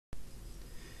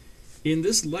In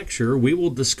this lecture, we will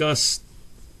discuss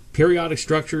periodic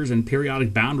structures and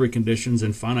periodic boundary conditions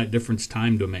in finite difference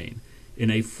time domain. In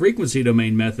a frequency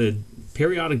domain method,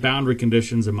 periodic boundary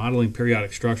conditions and modeling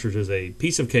periodic structures is a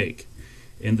piece of cake.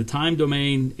 In the time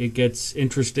domain, it gets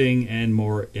interesting and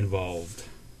more involved.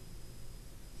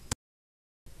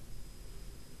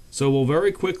 So we'll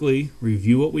very quickly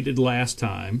review what we did last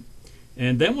time,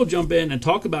 and then we'll jump in and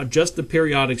talk about just the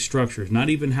periodic structures, not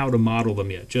even how to model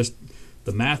them yet, just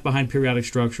the math behind periodic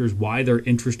structures, why they're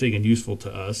interesting and useful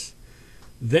to us.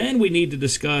 Then we need to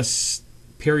discuss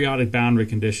periodic boundary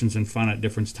conditions in finite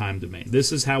difference time domain.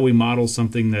 This is how we model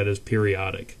something that is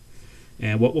periodic.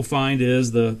 And what we'll find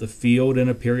is the field in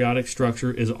a periodic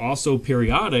structure is also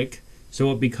periodic,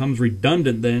 so it becomes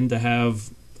redundant then to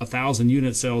have 1,000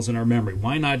 unit cells in our memory.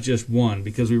 Why not just one?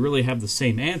 Because we really have the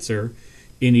same answer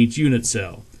in each unit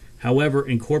cell. However,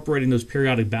 incorporating those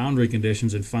periodic boundary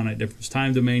conditions in finite difference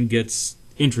time domain gets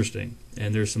interesting,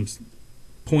 and there's some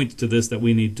points to this that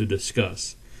we need to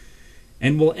discuss.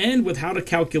 And we'll end with how to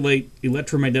calculate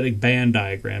electromagnetic band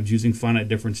diagrams using finite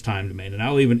difference time domain, and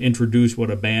I'll even introduce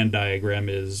what a band diagram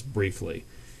is briefly.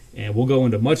 And we'll go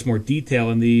into much more detail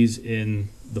in these in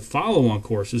the follow-on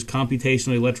courses,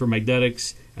 computational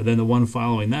electromagnetics, and then the one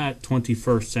following that,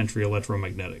 21st century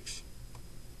electromagnetics.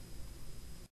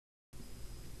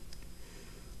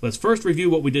 Let's first review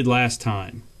what we did last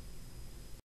time.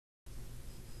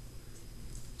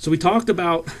 So we talked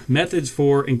about methods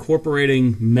for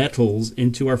incorporating metals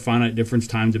into our finite difference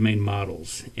time domain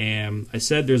models. And I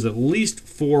said there's at least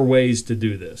 4 ways to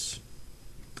do this.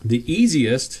 The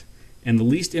easiest and the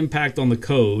least impact on the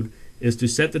code is to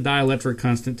set the dielectric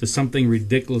constant to something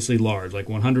ridiculously large, like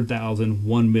 100,000,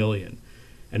 1 million.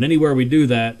 And anywhere we do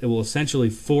that, it will essentially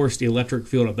force the electric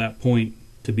field at that point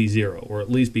to be 0, or at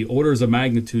least be orders of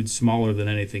magnitude smaller than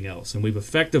anything else. And we've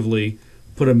effectively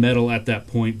put a metal at that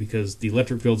point because the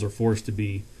electric fields are forced to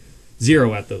be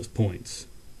 0 at those points.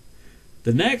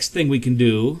 The next thing we can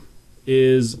do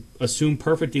is assume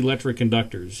perfect electric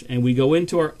conductors, and we go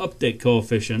into our update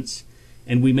coefficients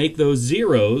and we make those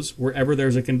zeros wherever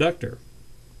there's a conductor.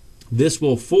 This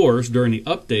will force, during the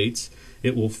updates,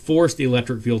 it will force the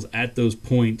electric fields at those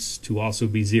points to also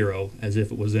be 0 as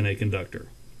if it was in a conductor.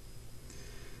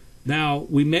 Now,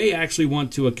 we may actually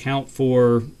want to account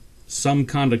for some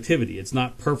conductivity. It's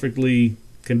not perfectly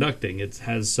conducting. It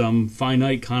has some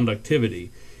finite conductivity,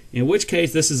 in which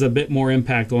case this is a bit more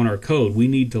impact on our code. We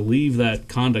need to leave that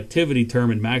conductivity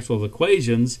term in Maxwell's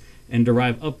equations and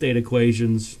derive update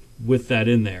equations with that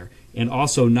in there, and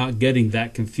also not getting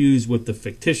that confused with the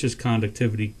fictitious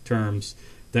conductivity terms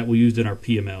that we used in our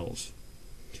PMLs.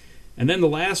 And then the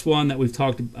last one that we've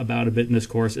talked about a bit in this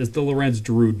course is the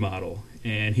Lorentz-Drude model.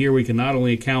 And here we can not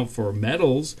only account for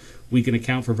metals, we can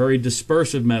account for very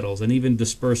dispersive metals and even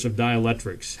dispersive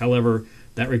dielectrics. However,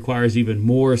 that requires even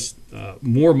more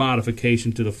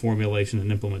modification to the formulation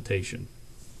and implementation.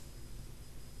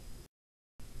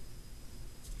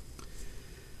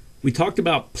 We talked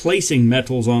about placing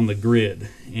metals on the grid,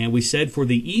 and we said for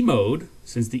the E mode,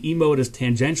 since the E mode is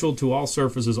tangential to all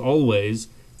surfaces always,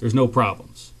 there's no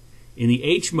problems. In the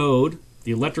H mode,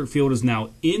 the electric field is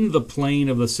now in the plane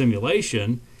of the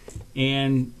simulation,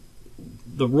 and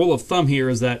the rule of thumb here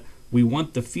is that we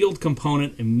want the field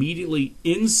component immediately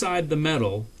inside the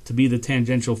metal to be the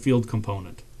tangential field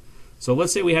component. So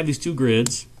let's say we have these two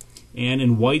grids, and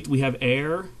in white we have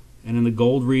air, and in the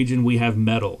gold region we have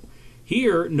metal.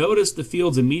 Here, notice the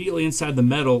fields immediately inside the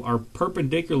metal are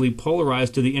perpendicularly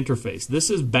polarized to the interface. This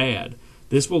is bad.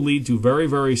 This will lead to very,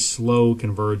 very slow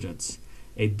convergence.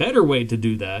 A better way to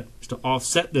do that is to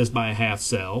offset this by a half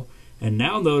cell, and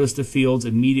now notice the fields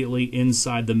immediately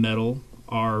inside the metal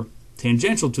are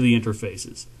tangential to the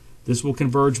interfaces. This will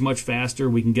converge much faster.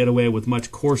 We can get away with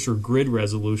much coarser grid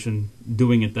resolution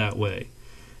doing it that way.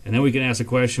 And then we can ask the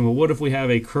question, well, what if we have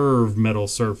a curved metal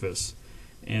surface?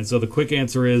 And so the quick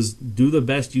answer is do the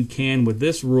best you can with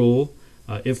this rule.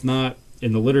 If not,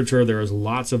 in the literature there is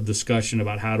lots of discussion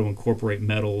about how to incorporate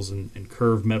metals and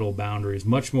curved metal boundaries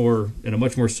in a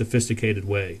much more sophisticated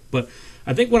way. But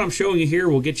I think what I'm showing you here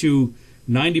will get you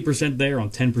 90% there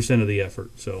on 10% of the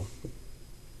effort. So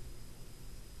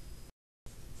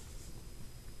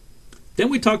then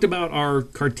we talked about our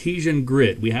Cartesian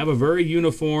grid. We have a very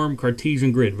uniform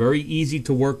Cartesian grid, very easy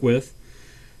to work with.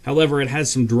 However, it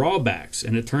has some drawbacks,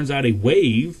 and it turns out a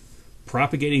wave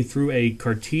propagating through a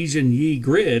Cartesian Yi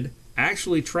grid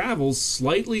actually travels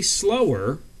slightly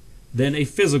slower than a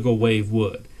physical wave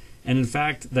would. And in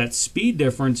fact, that speed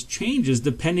difference changes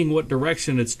depending what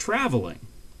direction it's traveling.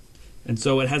 And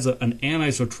so it has an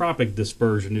anisotropic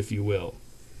dispersion, if you will.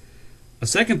 A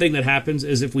second thing that happens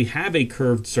is if we have a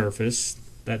curved surface,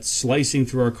 that's slicing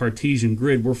through our Cartesian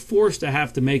grid, we're forced to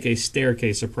have to make a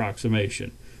staircase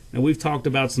approximation. Now, we've talked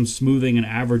about some smoothing and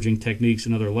averaging techniques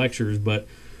in other lectures, but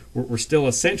we're still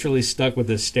essentially stuck with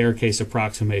this staircase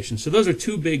approximation. So those are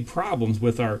two big problems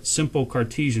with our simple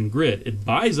Cartesian grid. It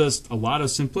buys us a lot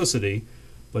of simplicity,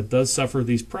 but does suffer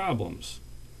these problems.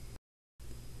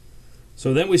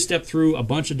 So then we step through a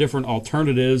bunch of different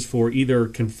alternatives for either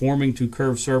conforming to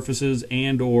curved surfaces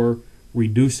and or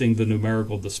reducing the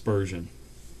numerical dispersion.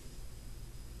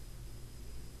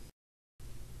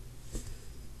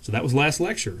 So that was last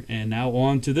lecture, and now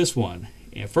on to this one.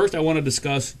 And first I want to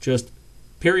discuss just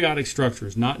periodic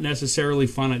structures, not necessarily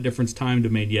finite difference time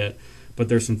domain yet, but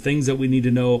there's some things that we need to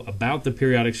know about the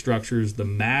periodic structures, the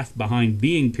math behind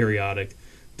being periodic,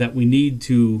 that we need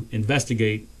to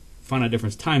investigate finite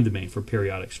difference time domain for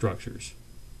periodic structures.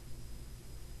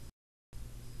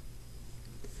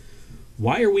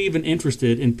 Why are we even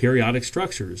interested in periodic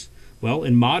structures? Well,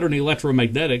 in modern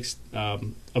electromagnetics,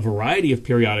 a variety of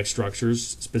periodic structures,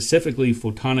 specifically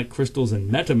photonic crystals and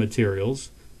metamaterials,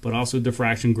 but also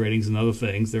diffraction gratings and other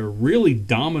things, they're really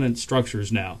dominant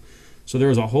structures now. So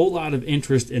there's a whole lot of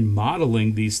interest in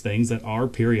modeling these things that are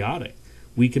periodic.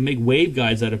 We can make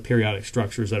waveguides out of periodic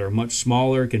structures that are much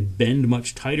smaller, can bend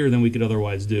much tighter than we could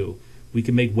otherwise do. We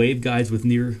can make waveguides with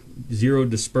near zero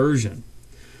dispersion.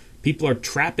 People are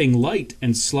trapping light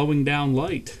and slowing down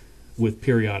light with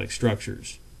periodic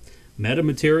structures.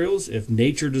 Metamaterials, if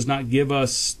nature does not give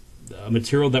us a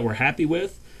material that we're happy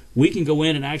with, we can go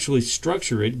in and actually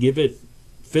structure it, give it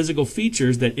physical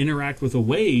features that interact with a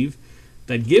wave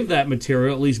that give that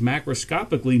material, at least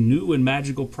macroscopically, new and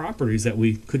magical properties that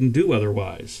we couldn't do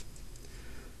otherwise.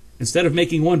 Instead of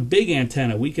making one big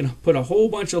antenna, we can put a whole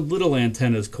bunch of little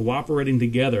antennas cooperating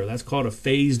together. That's called a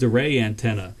phased array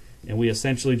antenna. And we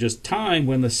essentially just time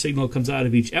when the signal comes out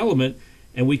of each element,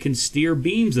 and we can steer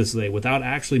beams this way without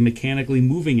actually mechanically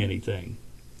moving anything.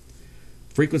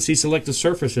 Frequency selective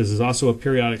surfaces is also a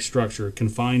periodic structure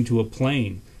confined to a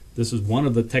plane. This is one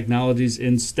of the technologies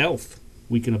in stealth.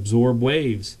 We can absorb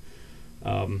waves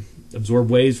from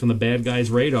the bad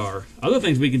guy's radar. Other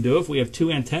things we can do, if we have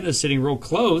two antennas sitting real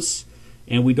close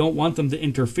and we don't want them to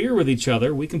interfere with each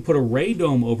other, we can put a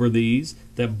radome over these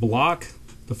that block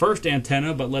the first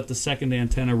antenna but let the second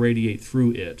antenna radiate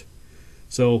through it.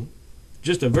 So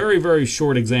just a very, very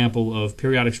short example of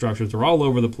periodic structures. They're all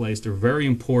over the place. They're very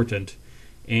important,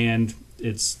 and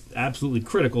it's absolutely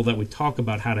critical that we talk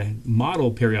about how to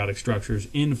model periodic structures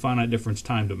in finite difference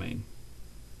time domain.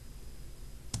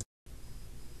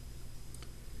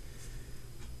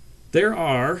 There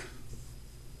are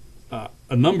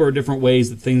a number of different ways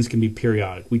that things can be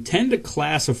periodic. We tend to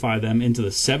classify them into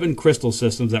the 7 crystal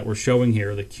systems that we're showing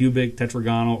here: the cubic,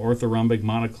 tetragonal, orthorhombic,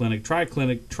 monoclinic,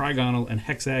 triclinic, trigonal, and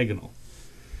hexagonal.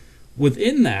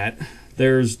 Within that,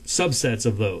 there's subsets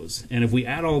of those, and if we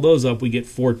add all those up, we get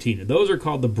 14. And those are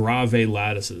called the Bravais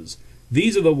lattices.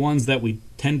 These are the ones that we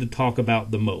tend to talk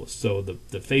about the most. So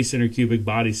the face center cubic,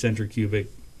 body center cubic,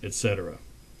 etc.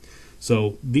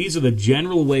 So these are the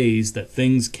general ways that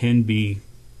things can be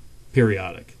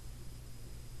periodic.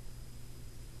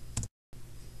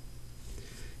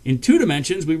 In 2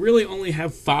 dimensions, we really only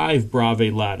have 5 Bravais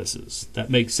lattices.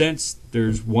 That makes sense.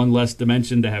 There's one less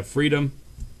dimension to have freedom.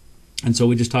 And so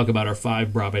we just talk about our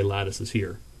 5 Bravais lattices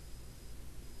here.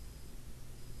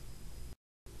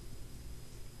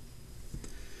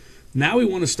 Now we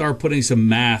want to start putting some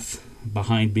math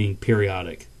behind being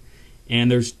periodic.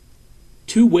 And there's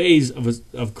 2 ways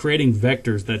of creating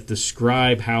vectors that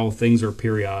describe how things are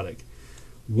periodic.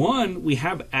 One, we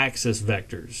have axis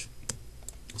vectors.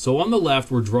 So on the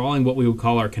left, we're drawing what we would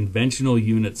call our conventional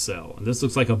unit cell. And this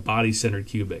looks like a body-centered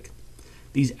cubic.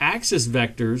 These axis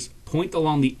vectors point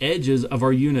along the edges of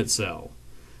our unit cell.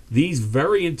 These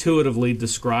very intuitively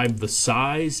describe the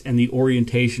size and the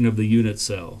orientation of the unit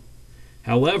cell.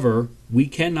 However, we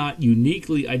cannot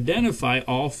uniquely identify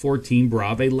all 14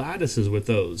 Bravais lattices with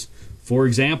those. For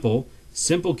example,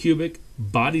 simple cubic,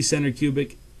 body center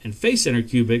cubic, and face center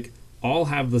cubic all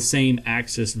have the same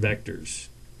axis vectors.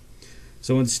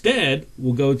 So instead,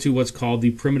 we'll go to what's called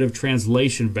the primitive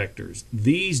translation vectors.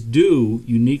 These do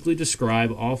uniquely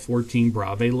describe all 14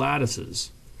 Bravais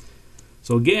lattices.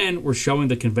 So again, we're showing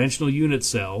the conventional unit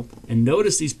cell, and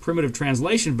notice these primitive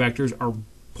translation vectors are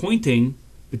pointing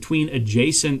between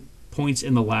adjacent points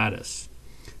in the lattice.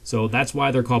 So that's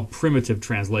why they're called primitive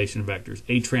translation vectors.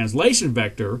 A translation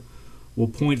vector will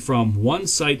point from one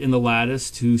site in the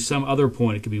lattice to some other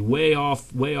point. It could be way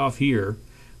off here.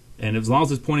 And as long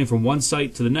as it's pointing from one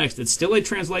site to the next, it's still a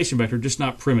translation vector, just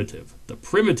not primitive. The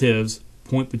primitives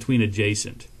point between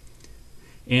adjacent.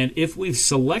 And if we've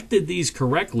selected these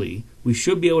correctly, we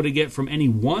should be able to get from any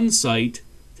one site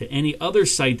to any other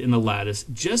site in the lattice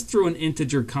just through an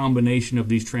integer combination of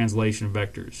these translation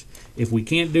vectors. If we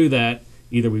can't do that,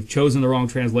 either we've chosen the wrong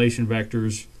translation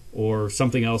vectors or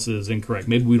something else is incorrect.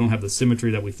 Maybe we don't have the symmetry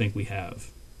that we think we have.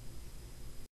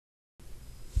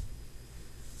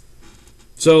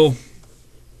 So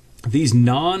these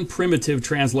non-primitive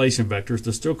translation vectors,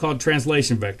 they're still called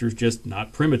translation vectors, just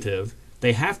not primitive.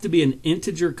 They have to be an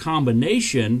integer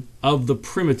combination of the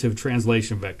primitive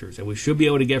translation vectors, and we should be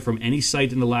able to get from any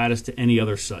site in the lattice to any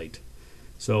other site.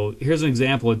 So here's an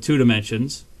example in 2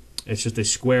 dimensions. It's just a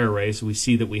square array, so we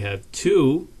see that we have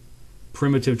 2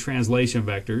 primitive translation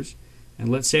vectors, and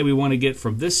let's say we want to get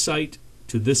from this site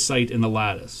to this site in the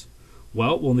lattice.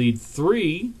 Well, we'll need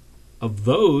 3 of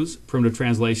those primitive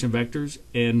translation vectors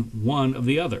and 1 of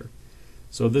the other.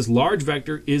 So this large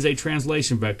vector is a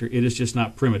translation vector. It is just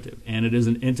not primitive, and it is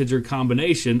an integer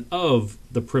combination of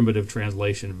the primitive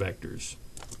translation vectors.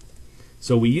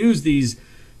 So we use these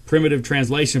primitive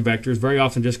translation vectors, very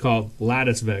often just called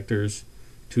lattice vectors,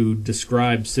 to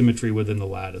describe symmetry within the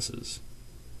lattices.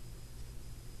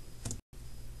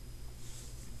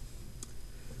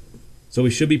 So we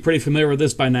should be pretty familiar with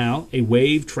this by now. A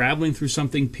wave traveling through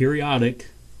something periodic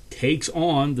takes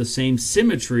on the same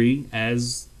symmetry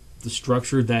as the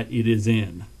structure that it is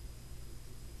in.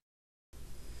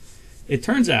 It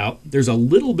turns out there's a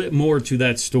little bit more to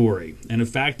that story, and in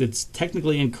fact it's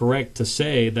technically incorrect to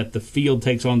say that the field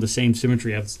takes on the same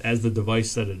symmetry as the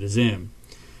device that it is in.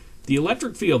 The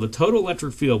electric field, the total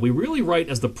electric field, we really write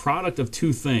as the product of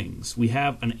 2 things. We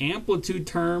have an amplitude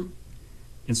term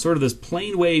and sort of this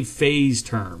plane wave phase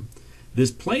term.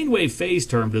 This plane wave phase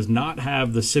term does not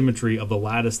have the symmetry of the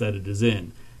lattice that it is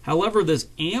in. However, this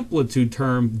amplitude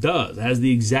term does. It has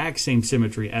the exact same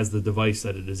symmetry as the device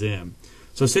that it is in.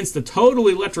 So since the total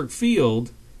electric field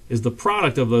is the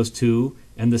product of those 2,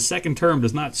 and the second term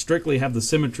does not strictly have the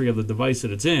symmetry of the device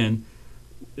that it's in,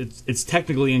 it's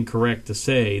technically incorrect to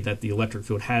say that the electric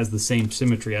field has the same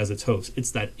symmetry as its host.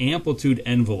 It's that amplitude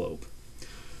envelope.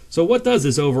 So what does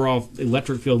this overall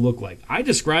electric field look like? I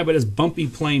describe it as bumpy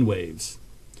plane waves.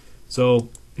 So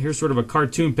here's sort of a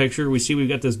cartoon picture. We see we've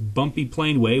got this bumpy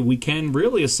plane wave. We can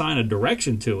really assign a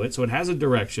direction to it, so it has a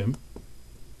direction.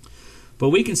 But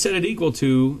we can set it equal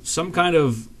to some kind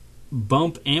of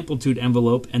bump amplitude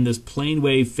envelope and this plane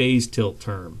wave phase tilt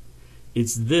term.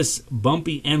 It's this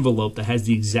bumpy envelope that has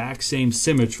the exact same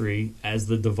symmetry as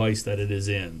the device that it is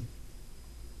in.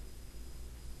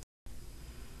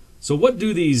 So what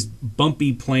do these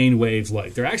bumpy plane waves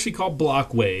like? They're actually called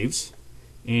block waves.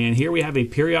 And here we have a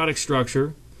periodic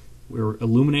structure. We're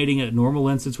illuminating at normal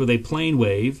instance with a plane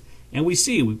wave. And we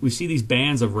see these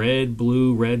bands of red,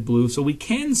 blue. So we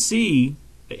can see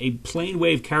a plane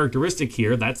wave characteristic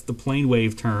here. That's the plane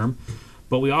wave term.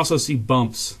 But we also see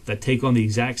bumps that take on the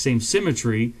exact same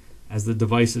symmetry as the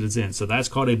device that it's in. So that's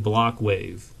called a block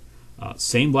wave.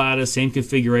 Same lattice, same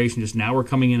configuration, just now we're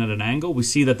coming in at an angle. We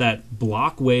see that that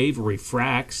block wave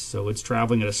refracts, so it's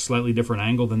traveling at a slightly different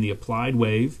angle than the applied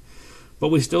wave. But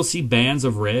we still see bands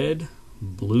of red,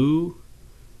 blue,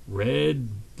 and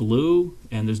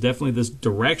there's definitely this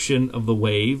direction of the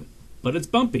wave, but it's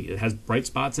bumpy. It has bright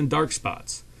spots and dark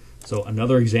spots. So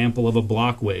another example of a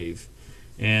block wave.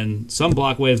 And some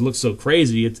block waves look so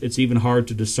crazy, it's even hard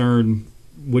to discern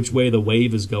which way the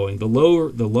wave is going. The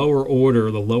lower order,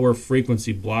 the lower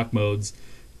frequency block modes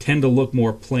tend to look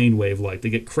more plane wave-like. They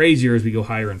get crazier as we go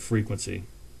higher in frequency.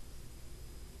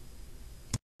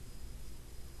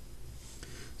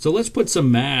 So let's put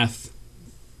some math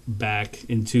back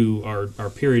into our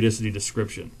periodicity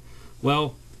description.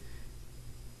 Well,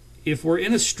 if we're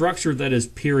in a structure that is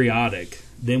periodic,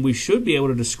 then we should be able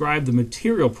to describe the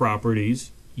material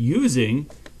properties using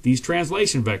these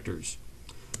translation vectors.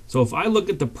 So if I look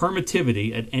at the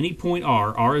permittivity at any point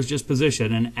R is just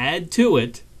position, and add to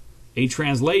it a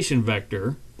translation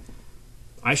vector,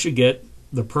 I should get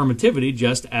the permittivity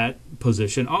just at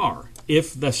position R.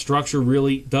 If the structure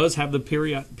really does have the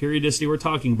periodicity we're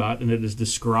talking about, and it is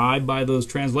described by those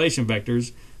translation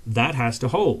vectors, that has to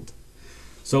hold.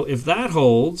 So if that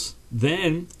holds,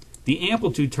 then the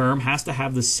amplitude term has to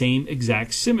have the same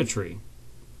exact symmetry.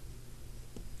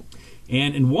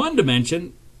 And in one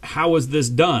dimension, how is this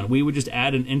done? We would just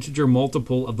add an integer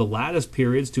multiple of the lattice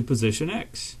periods to position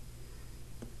x.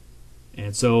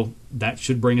 And so that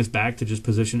should bring us back to just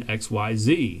position x, y,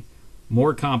 z.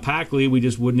 More compactly, we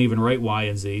just wouldn't even write y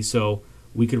and z, so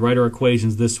we could write our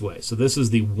equations this way. So this is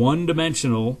the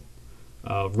one-dimensional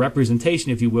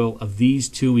representation, if you will, of these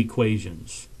 2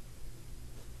 equations.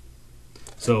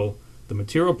 So the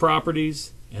material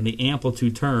properties and the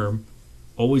amplitude term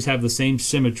always have the same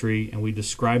symmetry, and we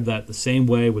describe that the same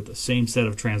way with the same set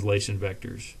of translation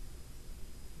vectors.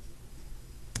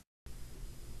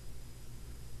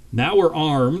 Now we're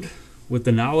armed with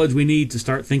the knowledge we need to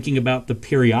start thinking about the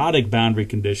periodic boundary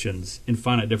conditions in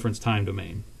finite difference time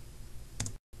domain.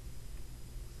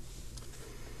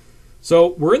 So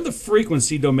we're in the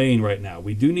frequency domain right now.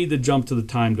 We do need to jump to the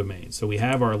time domain. So we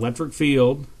have our electric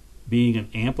field being an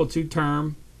amplitude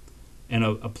term and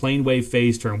a plane wave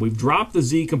phase term. We've dropped the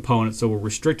z component, so we're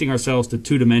restricting ourselves to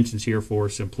 2 dimensions here for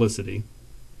simplicity.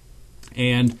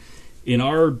 And in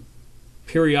our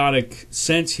periodic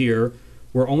sense here,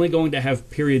 we're only going to have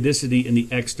periodicity in the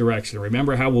x direction.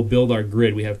 Remember how we'll build our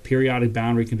grid. We have periodic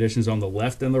boundary conditions on the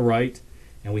left and the right,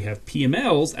 and we have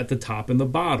PMLs at the top and the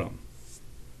bottom.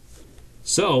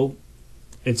 So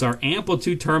it's our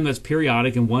amplitude term that's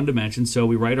periodic in 1 dimension, so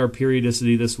we write our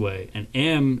periodicity this way. And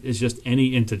m is just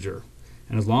any integer.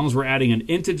 And as long as we're adding an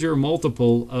integer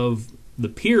multiple of the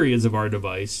periods of our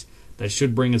device, that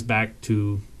should bring us back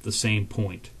to the same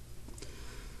point.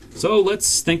 So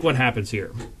let's think what happens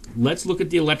here. Let's look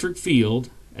at the electric field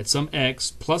at some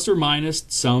x plus or minus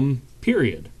some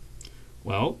period.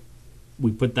 Well,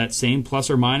 we put that same plus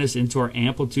or minus into our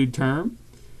amplitude term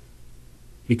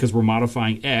because we're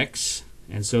modifying x,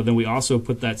 and so then we also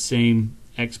put that same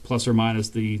x plus or minus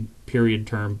the period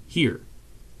term here.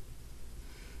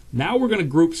 Now we're going to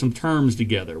group some terms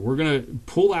together. We're going to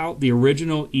pull out the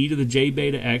original e to the j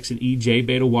beta x and e j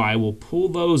beta y. We'll pull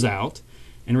those out.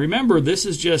 And remember, this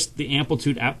is just the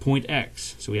amplitude at point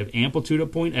x. So we have amplitude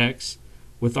at point x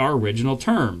with our original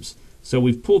terms. So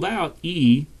we've pulled out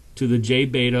e to the j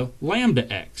beta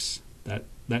lambda x.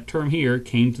 That term here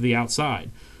came to the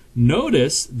outside.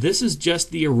 Notice this is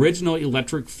just the original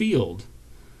electric field.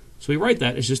 So we write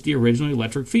that as just the original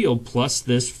electric field plus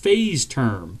this phase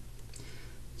term.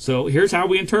 So here's how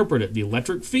we interpret it. The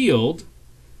electric field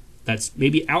that's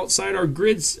maybe outside our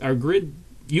grid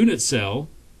unit cell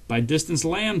by distance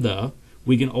lambda,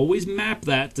 we can always map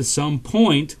that to some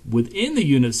point within the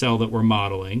unit cell that we're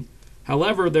modeling.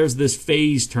 However, there's this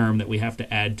phase term that we have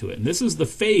to add to it. And this is the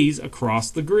phase across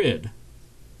the grid.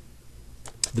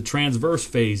 The transverse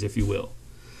phase, if you will.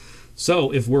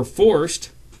 So if we're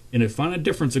forced in a finite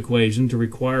difference equation to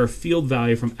require a field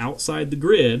value from outside the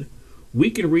grid, we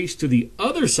can reach to the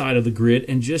other side of the grid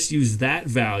and just use that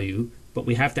value, but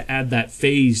we have to add that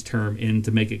phase term in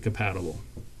to make it compatible.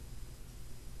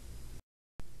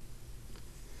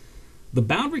 The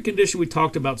boundary condition we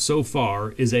talked about so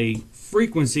far is a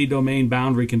frequency domain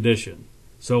boundary condition.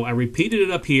 So I repeated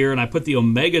it up here, and I put the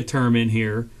omega term in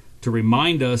here to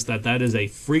remind us that that is a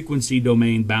frequency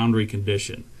domain boundary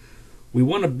condition. We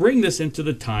want to bring this into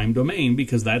the time domain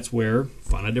because that's where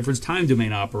finite difference time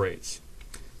domain operates.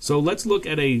 So let's look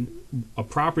at a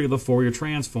property of the Fourier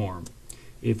transform.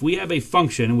 If we have a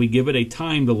function and we give it a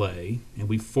time delay and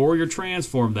we Fourier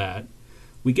transform that,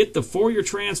 we get the Fourier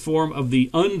transform of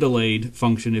the undelayed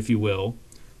function, if you will,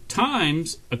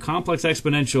 times a complex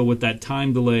exponential with that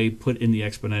time delay put in the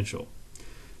exponential.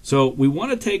 So we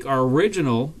want to take our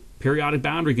original periodic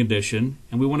boundary condition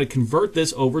and we want to convert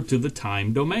this over to the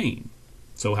time domain.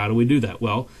 So how do we do that?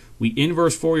 Well, we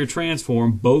inverse Fourier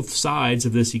transform both sides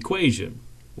of this equation.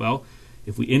 Well,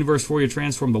 if we inverse Fourier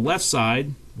transform the left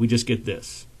side, we just get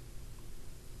this.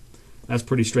 That's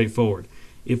pretty straightforward.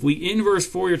 If we inverse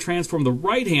Fourier transform the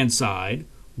right-hand side,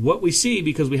 what we see,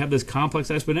 because we have this complex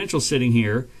exponential sitting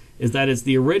here, is that it's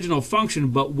the original function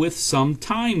but with some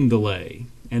time delay.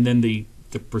 And then the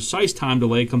precise time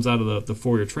delay comes out of the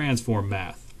Fourier transform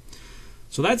math.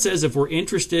 So that says if we're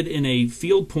interested in a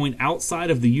field point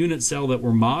outside of the unit cell that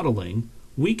we're modeling,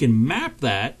 we can map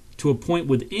that to a point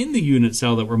within the unit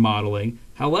cell that we're modeling.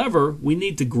 However, we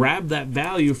need to grab that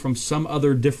value from some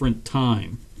other different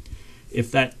time.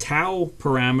 If that tau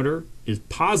parameter is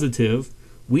positive,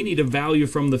 we need a value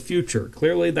from the future.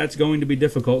 Clearly, that's going to be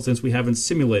difficult since we haven't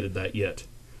simulated that yet.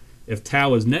 If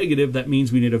tau is negative, that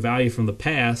means we need a value from the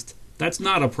past. That's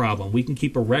not a problem. We can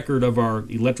keep a record of our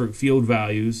electric field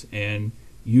values and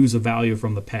use a value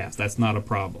from the past. That's not a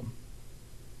problem.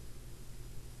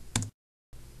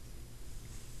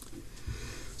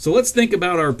 So let's think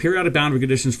about our periodic boundary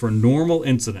conditions for normal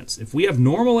incidence. If we have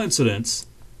normal incidence,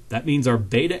 that means our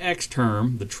beta x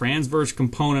term, the transverse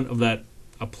component of that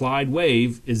applied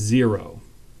wave, is 0.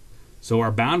 So our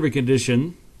boundary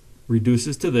condition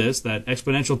reduces to this. That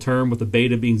exponential term with the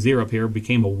beta being 0 up here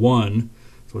became a 1,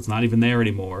 so it's not even there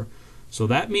anymore. So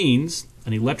that means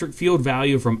an electric field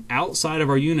value from outside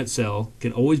of our unit cell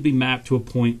can always be mapped to a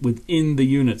point within the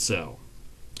unit cell.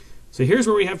 So here's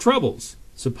where we have troubles.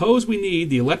 Suppose we need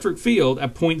the electric field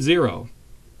at point 0.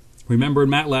 Remember in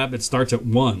MATLAB it starts at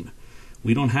 1.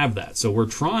 We don't have that. So we're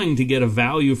trying to get a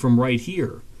value from right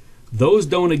here. Those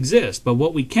don't exist, but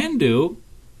what we can do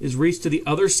is reach to the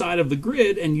other side of the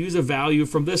grid and use a value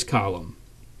from this column.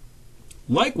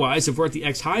 Likewise, if we're at the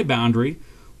x high boundary,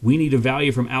 we need a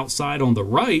value from outside on the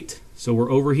right, so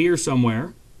we're over here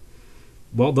somewhere.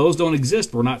 Well, those don't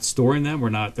exist. We're not storing them.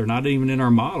 They're not even in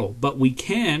our model, but we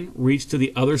can reach to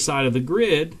the other side of the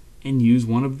grid and use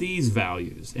one of these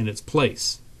values in its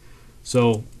place.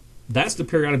 So that's the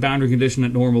periodic boundary condition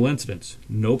at normal incidence.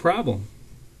 No problem.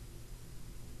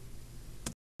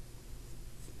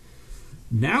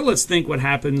 Now let's think what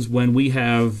happens when we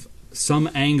have some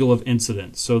angle of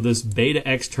incidence. So this beta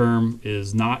x term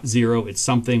is not zero. It's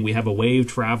something. We have a wave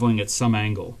traveling at some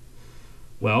angle.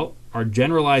 Well, our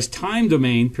generalized time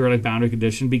domain periodic boundary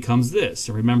condition becomes this.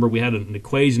 And remember, we had an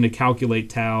equation to calculate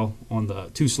tau on the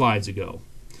 2 slides ago.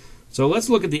 So let's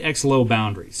look at the x low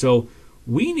boundary. So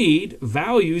we need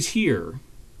values here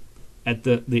at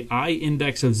the I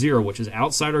index of 0, which is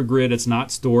outside our grid. It's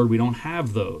not stored. We don't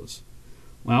have those.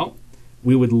 Well,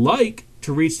 we would like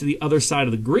to reach to the other side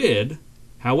of the grid.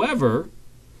 However,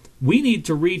 we need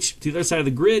to reach to the other side of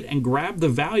the grid and grab the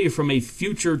value from a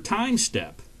future time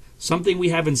step, something we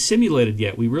haven't simulated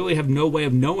yet. We really have no way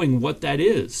of knowing what that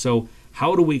is. So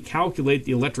how do we calculate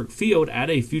the electric field at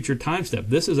a future time step?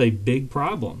 This is a big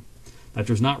problem that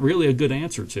there's not really a good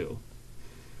answer to.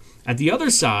 At the other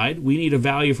side, we need a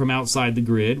value from outside the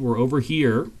grid. We're over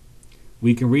here.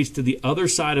 We can reach to the other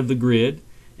side of the grid.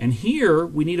 And here,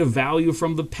 we need a value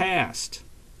from the past.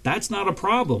 That's not a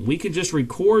problem. We can just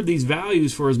record these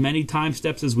values for as many time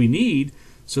steps as we need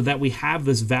so that we have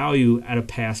this value at a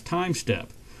past time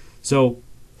step. So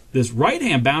this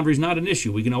right-hand boundary is not an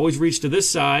issue. We can always reach to this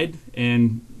side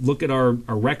and look at our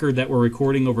record that we're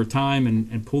recording over time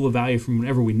and pull the value from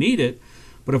whenever we need it.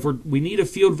 But if we need a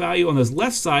field value on this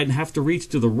left side and have to reach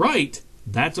to the right,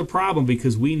 that's a problem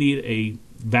because we need a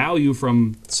value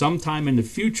from sometime in the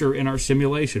future in our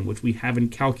simulation, which we haven't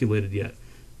calculated yet.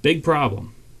 Big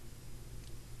problem.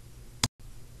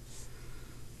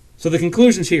 So the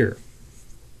conclusions here.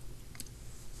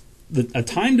 A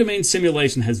time domain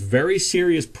simulation has very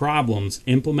serious problems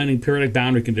implementing periodic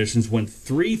boundary conditions when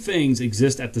 3 things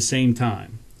exist at the same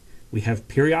time. We have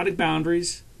periodic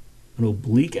boundaries, an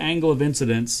oblique angle of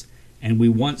incidence, and we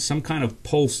want some kind of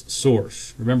pulse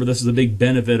source. Remember, this is a big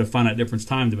benefit of finite difference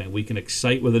time domain. We can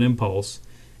excite with an impulse,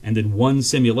 and in one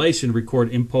simulation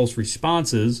record impulse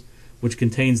responses, which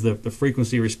contains the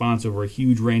frequency response over a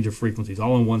huge range of frequencies,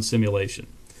 all in one simulation.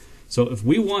 So if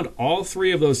we want all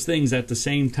 3 of those things at the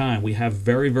same time, we have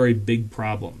very, very big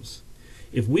problems.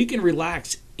 If we can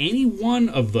relax any one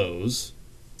of those,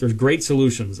 there's great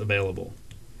solutions available.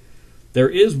 There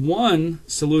is one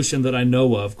solution that I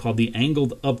know of called the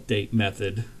angled update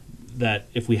method that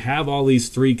if we have all these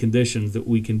 3 conditions that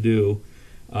we can do,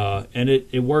 and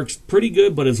it works pretty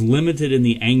good, but it's limited in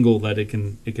the angle that it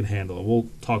can handle. We'll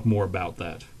talk more about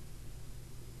that.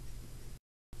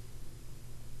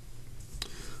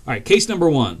 All right, case number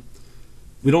 1.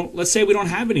 Let's say we don't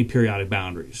have any periodic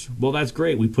boundaries. Well, that's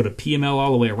great. We put a PML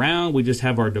all the way around. We just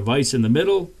have our device in the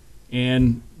middle,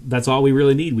 and that's all we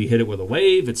really need. We hit it with a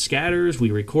wave, it scatters,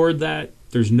 we record that.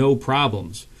 There's no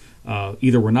problems.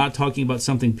 Either we're not talking about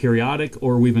something periodic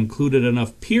or we've included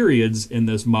enough periods in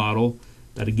this model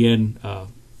that, again,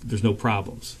 there's no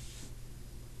problems.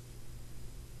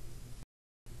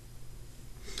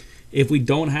 If we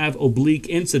don't have oblique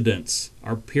incidence,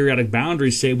 our periodic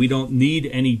boundaries say we don't need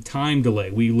any time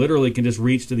delay. We literally can just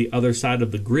reach to the other side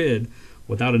of the grid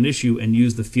without an issue and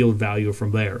use the field value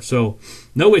from there. So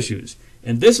no issues.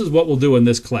 And this is what we'll do in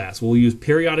this class. We'll use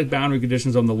periodic boundary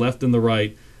conditions on the left and the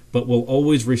right, but we'll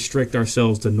always restrict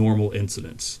ourselves to normal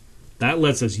incidence. That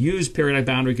lets us use periodic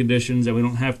boundary conditions and we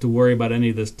don't have to worry about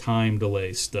any of this time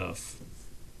delay stuff.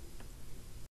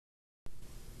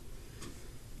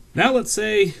 Now let's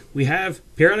say we have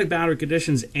periodic boundary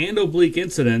conditions and oblique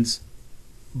incidence,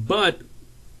 but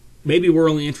maybe we're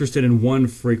only interested in one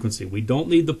frequency. We don't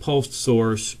need the pulsed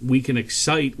source. We can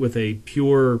excite with a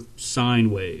pure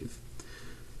sine wave.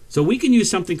 So we can use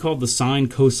something called the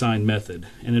sine-cosine method.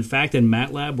 And in fact, in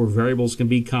MATLAB, where variables can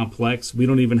be complex, we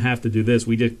don't even have to do this.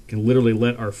 We just can literally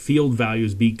let our field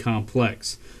values be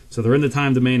complex. So they're in the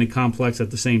time domain and complex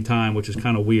at the same time, which is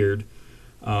kind of weird.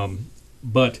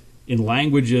 But in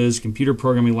languages, computer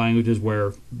programming languages,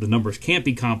 where the numbers can't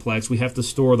be complex, we have to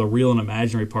store the real and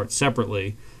imaginary parts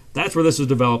separately. That's where this was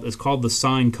developed. It's called the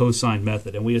sine-cosine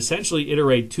method. And we essentially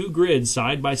iterate 2 grids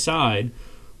side by side,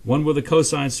 one with a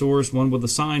cosine source, one with a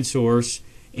sine source,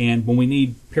 and when we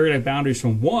need periodic boundaries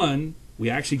from one, we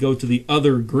actually go to the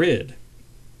other grid.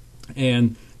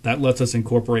 And that lets us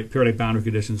incorporate periodic boundary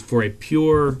conditions for a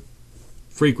pure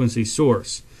frequency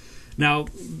source. Now,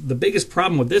 the biggest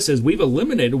problem with this is we've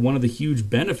eliminated one of the huge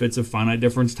benefits of finite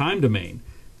difference time domain,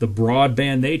 the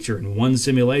broadband nature in one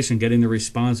simulation getting the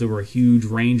response over a huge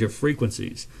range of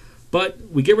frequencies. But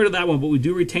we get rid of that one, but we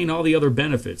do retain all the other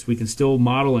benefits. We can still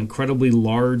model incredibly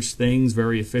large things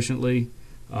very efficiently.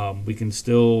 We can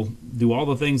still do all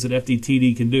the things that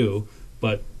FDTD can do,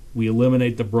 but we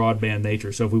eliminate the broadband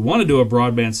nature. So if we want to do a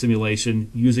broadband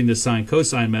simulation using the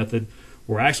sine-cosine method,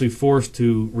 we're actually forced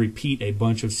to repeat a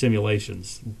bunch of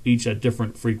simulations, each at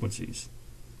different frequencies.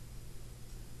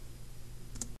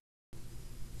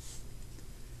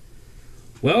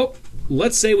 Well,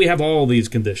 let's say we have all these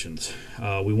conditions.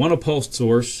 We want a pulsed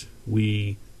source,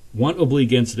 we want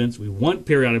oblique incidence, we want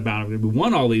periodic boundary, we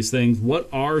want all these things. What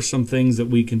are some things that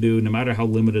we can do no matter how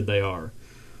limited they are?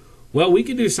 Well, we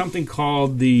can do something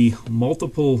called the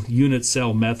multiple unit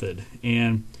cell method.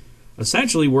 And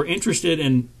essentially, we're interested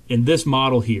in this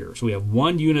model here. So we have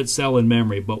one unit cell in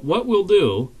memory. But what we'll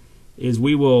do is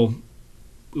we will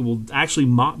actually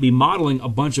be modeling a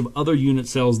bunch of other unit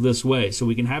cells this way. So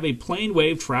we can have a plane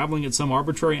wave traveling at some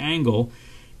arbitrary angle.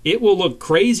 It will look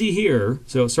crazy here,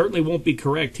 so it certainly won't be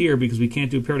correct here because we can't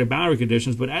do periodic boundary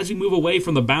conditions. But as you move away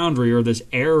from the boundary, or this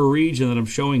error region that I'm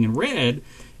showing in red,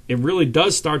 it really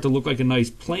does start to look like a nice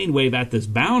plane wave at this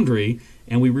boundary,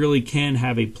 and we really can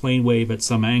have a plane wave at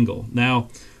some angle. Now,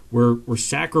 we're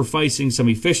sacrificing some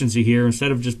efficiency here.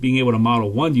 Instead of just being able to model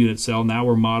one unit cell, now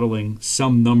we're modeling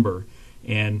some number.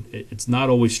 And it's not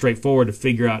always straightforward to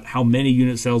figure out how many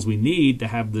unit cells we need to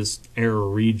have this error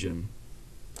region.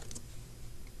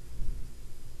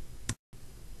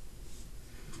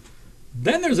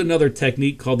 Then there's another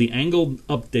technique called the angled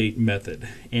update method.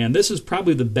 And this is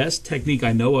probably the best technique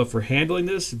I know of for handling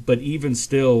this, but even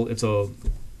still, it's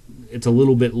a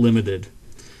little bit limited.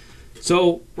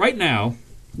 So right now,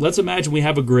 let's imagine we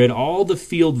have a grid. All the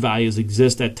field values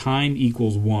exist at time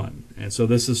equals 1. And so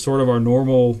this is sort of our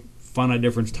normal finite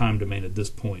difference time domain at this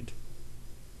point.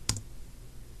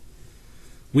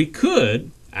 We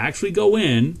could actually go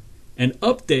in and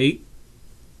update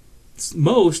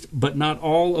most, but not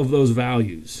all of those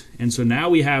values. And so now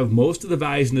we have most of the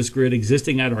values in this grid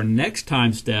existing at our next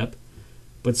time step,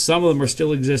 but some of them are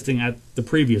still existing at the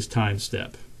previous time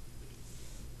step.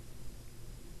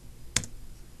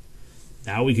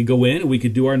 Now we could go in and we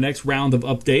could do our next round of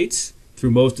updates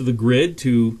through most of the grid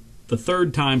to the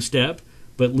third time step,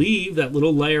 but leave that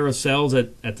little layer of cells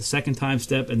at the second time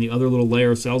step and the other little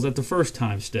layer of cells at the first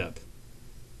time step.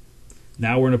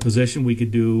 Now we're in a position we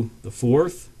could do the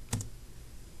fourth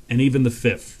and even the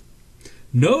fifth.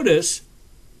 Notice,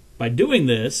 by doing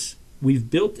this, we've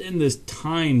built in this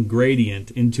time gradient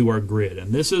into our grid.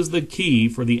 And this is the key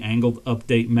for the angled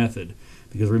update method.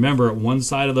 Because remember, at one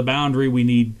side of the boundary, we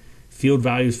need field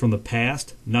values from the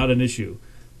past, not an issue.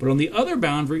 But on the other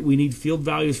boundary, we need field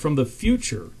values from the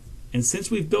future. And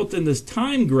since we've built in this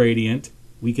time gradient,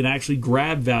 we can actually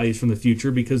grab values from the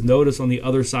future, because notice on the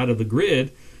other side of the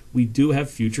grid, we do have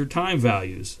future time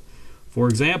values. For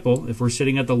example, if we're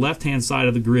sitting at the left-hand side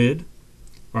of the grid,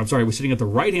 or I'm sorry, we're sitting at the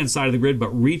right-hand side of the grid, but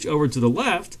reach over to the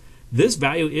left, this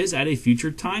value is at a future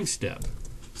time step.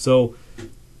 So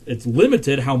it's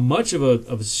limited how much of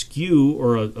a skew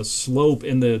or a slope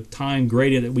in the time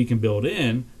gradient that we can build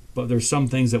in, but there's some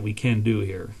things that we can do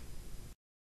here.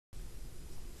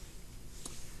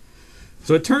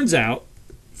 So it turns out,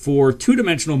 for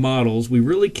two-dimensional models, we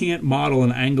really can't model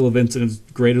an angle of incidence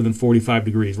greater than 45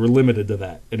 degrees. We're limited to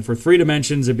that. And for 3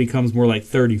 dimensions, it becomes more like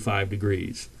 35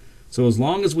 degrees. So as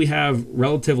long as we have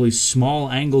relatively small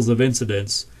angles of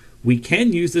incidence, we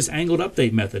can use this angled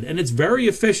update method. And it's very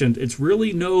efficient. It's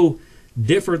really no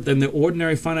different than the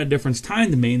ordinary finite difference time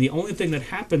domain. The only thing that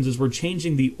happens is we're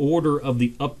changing the order of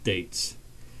the updates.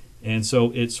 And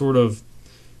so it sort of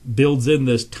builds in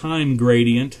this time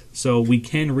gradient, so we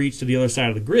can reach to the other side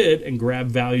of the grid and grab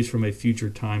values from a future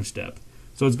time step.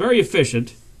 So it's very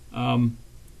efficient,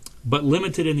 but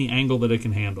limited in the angle that it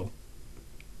can handle.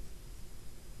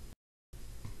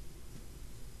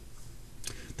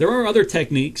 There are other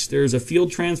techniques. There's a field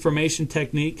transformation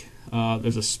technique.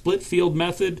 There's a split field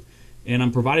method, and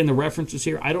I'm providing the references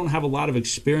here. I don't have a lot of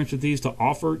experience with these to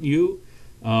offer you.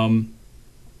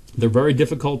 They're very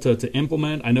difficult to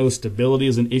implement. I know stability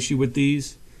is an issue with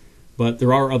these, but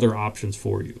there are other options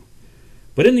for you.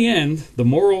 But in the end, the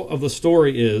moral of the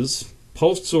story is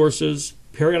pulsed sources,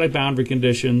 periodic boundary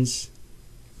conditions,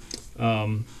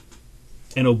 and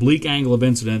oblique angle of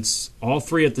incidence, all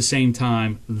three at the same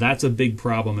time. That's a big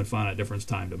problem in finite difference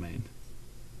time domain.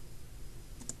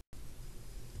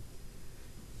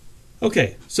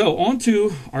 Okay, so on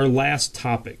to our last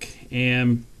topic.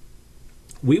 And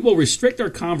we will restrict our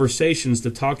conversations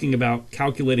to talking about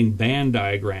calculating band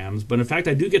diagrams, but in fact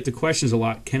I do get the questions a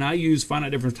lot, can I use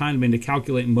finite difference time domain to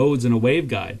calculate modes in a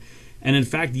waveguide? And in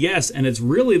fact, yes, and it's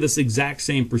really this exact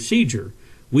same procedure.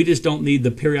 We just don't need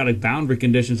the periodic boundary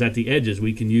conditions at the edges.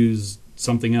 We can use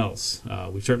something else.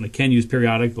 We certainly can use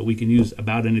periodic, but we can use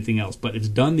about anything else. But it's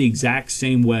done the exact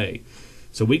same way.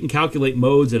 So we can calculate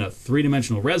modes in a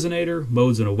three-dimensional resonator,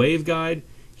 modes in a waveguide.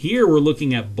 Here we're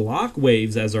looking at block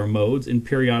waves as our modes in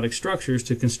periodic structures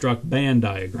to construct band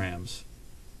diagrams.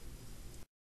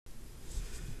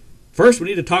 First, we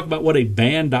need to talk about what a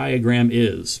band diagram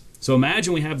is. So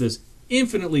imagine we have this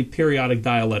infinitely periodic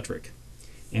dielectric,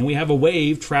 and we have a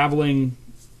wave traveling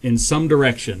in some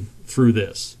direction through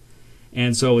this.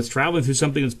 And so it's traveling through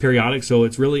something that's periodic, so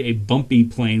it's really a bumpy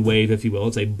plane wave, if you will.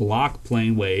 It's a block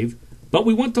plane wave, but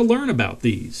we want to learn about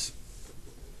these.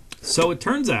 So it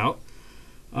turns out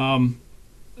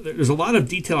there's a lot of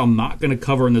detail I'm not going to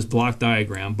cover in this block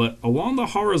diagram, but along the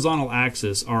horizontal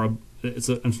axis it's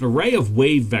an array of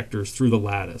wave vectors through the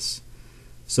lattice.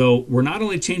 So we're not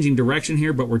only changing direction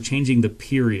here, but we're changing the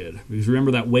period. Because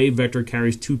remember that wave vector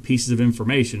carries two pieces of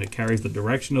information. It carries the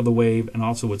direction of the wave and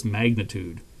also its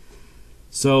magnitude.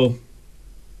 So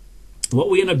what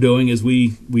we end up doing is we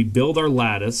build our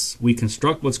lattice, we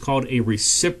construct what's called a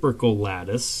reciprocal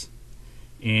lattice,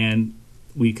 and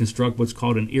we construct what's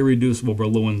called an irreducible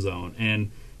Brillouin zone.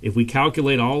 And if we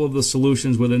calculate all of the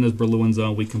solutions within this Brillouin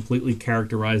zone, we completely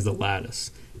characterize the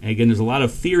lattice. And again, there's a lot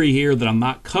of theory here that I'm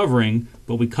not covering,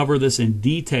 but we cover this in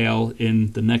detail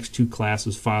in the next two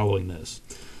classes following this.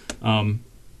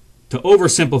 To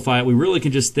oversimplify it, we really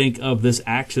can just think of this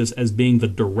axis as being the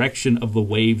direction of the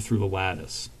wave through the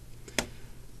lattice.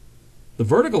 The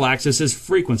vertical axis is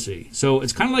frequency. So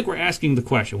it's kind of like we're asking the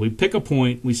question. We pick a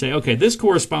point, we say, okay, this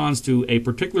corresponds to a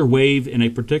particular wave in a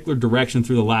particular direction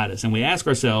through the lattice. And we ask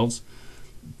ourselves,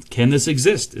 can this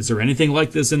exist? Is there anything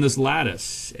like this in this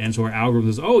lattice? And so our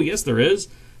algorithm says, oh, yes, there is.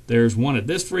 There's one at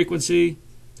this frequency.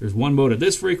 There's one mode at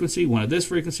this frequency, one at this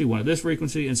frequency, one at this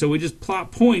frequency. And so we just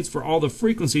plot points for all the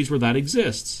frequencies where that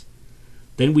exists.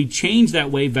 Then we change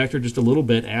that wave vector just a little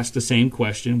bit, ask the same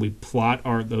question. We plot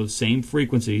those same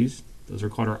frequencies. Those are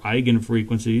called our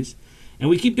eigenfrequencies. And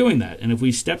we keep doing that. And if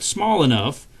we step small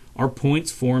enough, our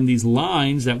points form these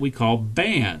lines that we call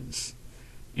bands.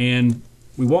 And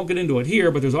we won't get into it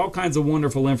here, but there's all kinds of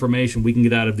wonderful information we can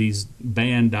get out of these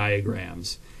band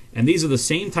diagrams. And these are the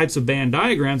same types of band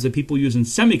diagrams that people use in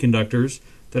semiconductors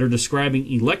that are describing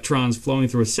electrons flowing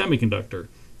through a semiconductor.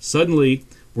 Suddenly,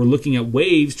 we're looking at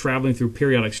waves traveling through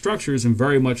periodic structures in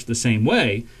very much the same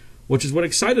way, which is what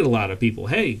excited a lot of people.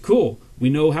 Hey, cool, we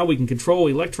know how we can control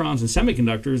electrons in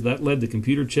semiconductors. That led to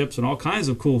computer chips and all kinds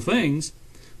of cool things.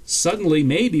 Suddenly,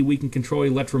 maybe we can control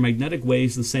electromagnetic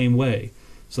waves the same way.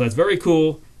 So that's very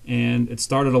cool, and it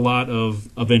started a lot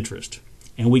of interest.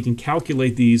 And we can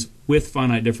calculate these with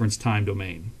finite difference time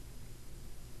domain.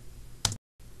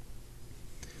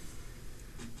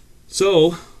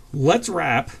 So let's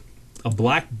wrap a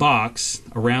black box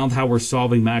around how we're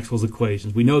solving Maxwell's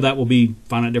equations. We know that will be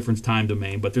finite difference time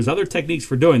domain, but there's other techniques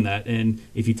for doing that. And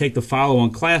if you take the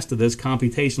follow-on class to this,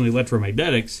 computational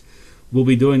electromagnetics, we'll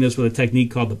be doing this with a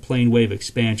technique called the plane wave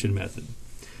expansion method.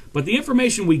 But the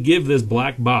information we give this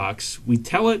black box, we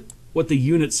tell it what the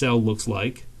unit cell looks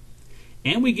like,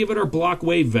 and we give it our block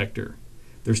wave vector.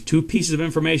 There's two pieces of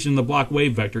information in the block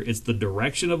wave vector. It's the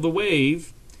direction of the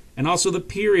wave and also the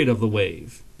period of the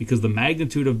wave, because the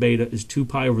magnitude of beta is 2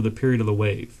 pi over the period of the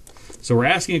wave. So we're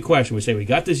asking a question. We say we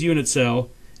got this unit cell,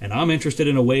 and I'm interested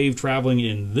in a wave traveling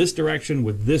in this direction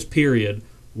with this period.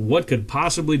 What could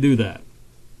possibly do that?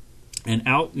 And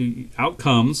out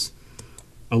comes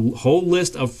a whole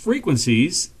list of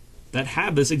frequencies that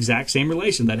have this exact same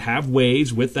relation, that have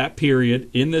waves with that period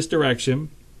in this direction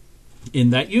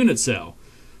in that unit cell.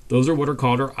 Those are what are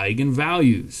called our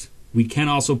eigenvalues. We can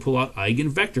also pull out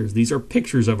eigenvectors. These are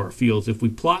pictures of our fields. If we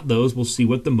plot those, we'll see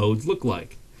what the modes look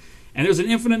like. And there's an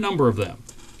infinite number of them.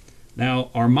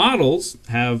 Now, our models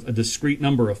have a discrete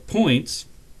number of points,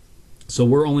 so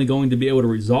we're only going to be able to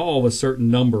resolve a certain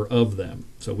number of them.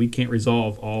 So we can't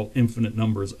resolve all infinite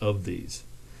numbers of these.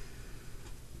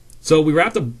 So we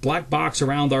wrap the black box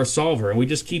around our solver, and we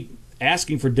just keep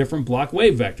asking for different block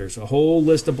wave vectors, a whole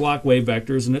list of block wave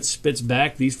vectors, and it spits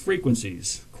back these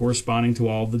frequencies corresponding to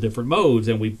all the different modes.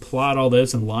 And we plot all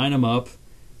this and line them up,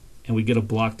 and we get a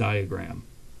block diagram.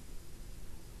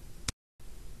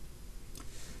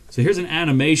 So here's an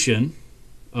animation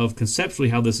of conceptually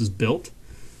how this is built.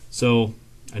 So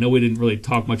I know we didn't really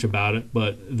talk much about it,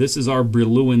 but this is our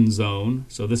Brillouin zone.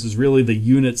 So this is really the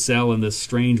unit cell in this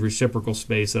strange reciprocal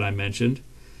space that I mentioned.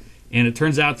 And it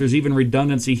turns out there's even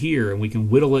redundancy here, and we can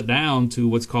whittle it down to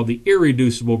what's called the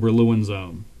irreducible Brillouin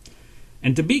zone.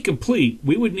 And to be complete,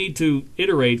 we would need to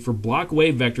iterate for block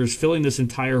wave vectors filling this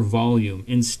entire volume.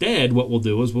 Instead, what we'll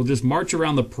do is we'll just march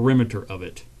around the perimeter of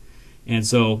it. And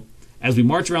so, as we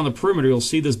march around the perimeter, you'll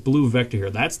see this blue vector here.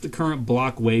 That's the current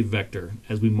block wave vector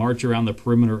as we march around the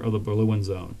perimeter of the Brillouin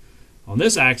zone. On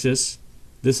this axis,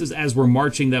 this is as we're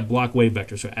marching that block wave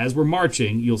vector. So as we're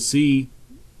marching, you'll see,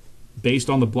 based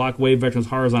on the block wave vector's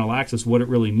horizontal axis, what it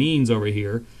really means over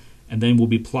here. And then we'll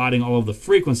be plotting all of the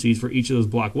frequencies for each of those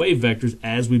block wave vectors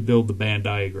as we build the band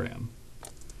diagram.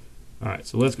 All right,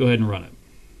 so let's go ahead and run it.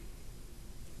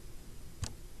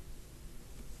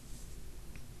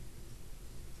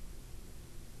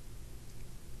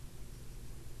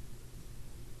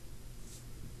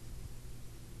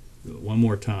 Do it one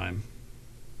more time.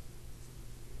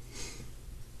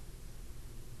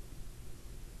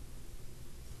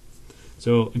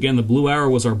 So again, the blue arrow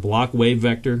was our block wave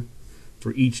vector.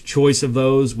 For each choice of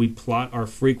those, we plot our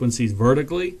frequencies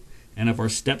vertically, and if our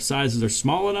step sizes are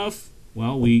small enough,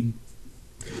 well, we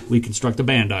construct a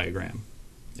band diagram.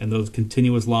 And those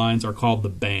continuous lines are called the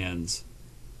bands.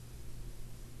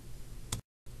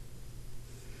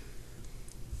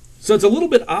 So it's a little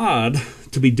bit odd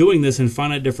to be doing this in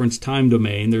finite difference time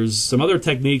domain. There's some other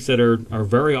techniques that are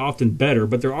very often better,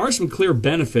 but there are some clear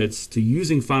benefits to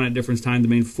using finite difference time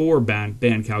domain for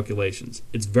band calculations.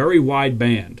 It's very wide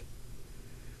band.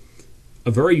 A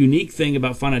very unique thing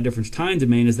about finite difference time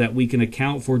domain is that we can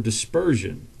account for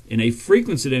dispersion. In a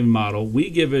frequency domain model, we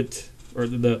give it, or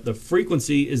the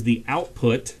frequency is the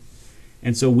output,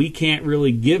 and so we can't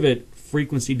really give it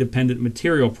frequency dependent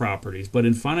material properties. But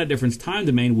in finite difference time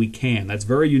domain, we can. That's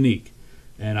very unique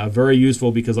and very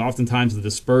useful because oftentimes the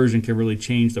dispersion can really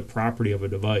change the property of a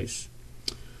device.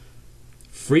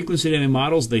 Frequency domain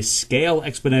models, they scale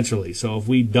exponentially. So if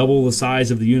we double the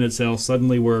size of the unit cell,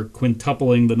 suddenly we're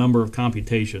quintupling the number of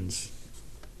computations.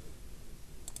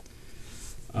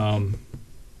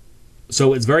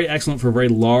 So it's very excellent for very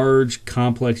large,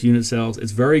 complex unit cells.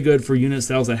 It's very good for unit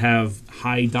cells that have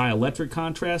high dielectric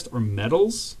contrast or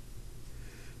metals.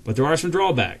 But there are some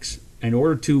drawbacks. In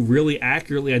order to really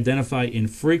accurately identify in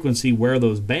frequency where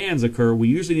those bands occur, we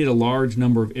usually need a large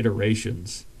number of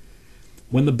iterations.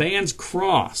 When the bands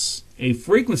cross a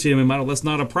frequency domain model, that's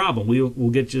not a problem. We'll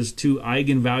get just two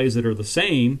eigenvalues that are the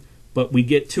same, but we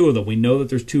get two of them. We know that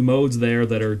there's two modes there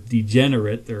that are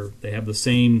degenerate. They have the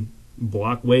same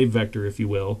block wave vector, if you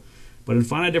will. But in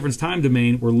finite difference time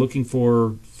domain, we're looking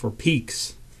for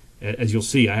peaks. As you'll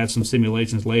see, I have some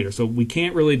simulations later. So we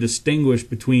can't really distinguish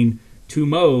between two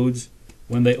modes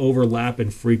when they overlap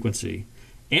in frequency.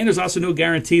 And there's also no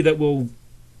guarantee that we'll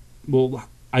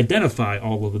identify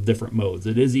all of the different modes.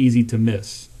 It is easy to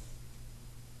miss.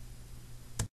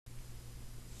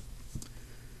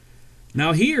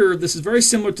 Now here, this is very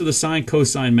similar to the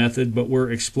sine-cosine method, but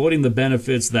we're exploiting the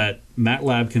benefits that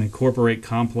MATLAB can incorporate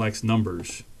complex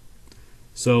numbers.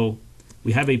 So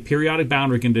we have a periodic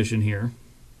boundary condition here,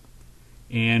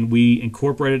 and we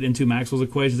incorporate it into Maxwell's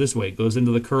equations this way. It goes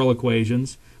into the curl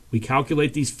equations. We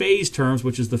calculate these phase terms,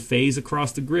 which is the phase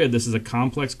across the grid. This is a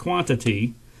complex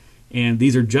quantity. And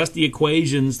these are just the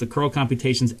equations, the curl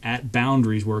computations at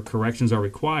boundaries where corrections are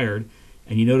required.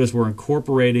 And you notice we're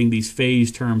incorporating these phase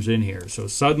terms in here. So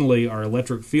suddenly our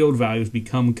electric field values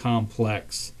become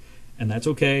complex. And that's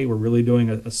okay. We're really doing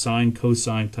a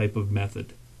sine-cosine type of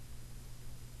method.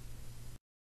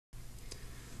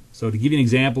 So to give you an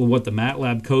example of what the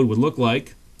MATLAB code would look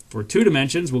like, for 2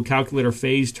 dimensions, we'll calculate our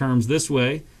phase terms this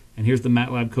way. And here's the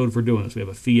MATLAB code for doing this. We have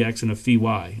a phi x and a phi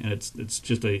y, and it's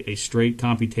just a straight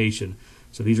computation.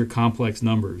 So these are complex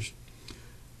numbers.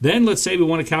 Then let's say we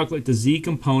want to calculate the z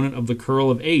component of the curl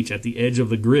of h at the edge of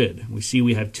the grid. We see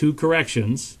we have 2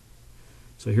 corrections.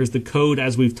 So here's the code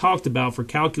as we've talked about for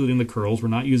calculating the curls. We're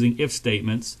not using if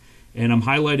statements. And I'm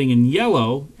highlighting in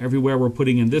yellow everywhere we're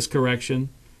putting in this correction,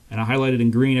 and I highlighted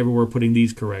in green everywhere we're putting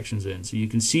these corrections in. So you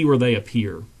can see where they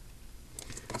appear.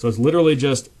 So it's literally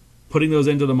just putting those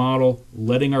into the model,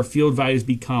 letting our field values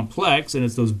be complex, and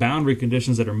it's those boundary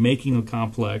conditions that are making them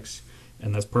complex,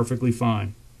 and that's perfectly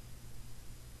fine.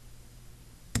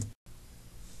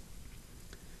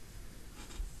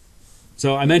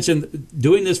 So I mentioned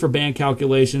doing this for band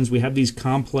calculations. We have these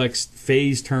complex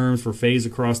phase terms for phase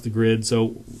across the grid.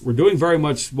 So we're doing very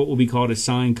much what will be called a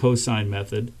sine-cosine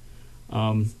method.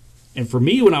 And for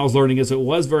me, when I was learning this, it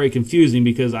was very confusing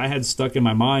because I had stuck in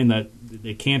my mind that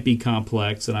it can't be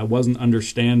complex, and I wasn't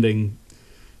understanding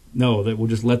No, that will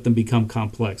just let them become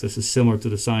complex. This is similar to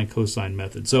the sine-cosine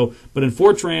method. So, but in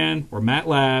Fortran or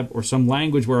MATLAB or some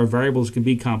language where our variables can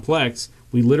be complex,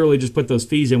 we literally just put those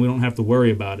phe's in. We don't have to worry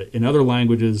about it. In other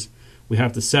languages, we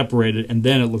have to separate it, and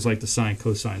then it looks like the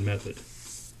sine-cosine method.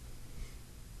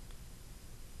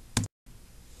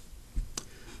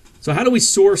 So how do we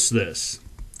source this?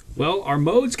 Well, our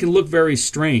modes can look very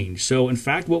strange. So in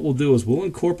fact, what we'll do is we'll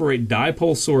incorporate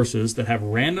dipole sources that have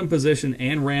random position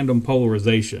and random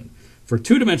polarization. For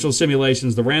two-dimensional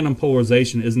simulations, the random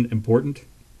polarization isn't important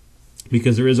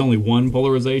because there is only one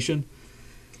polarization.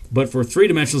 But for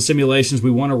three-dimensional simulations,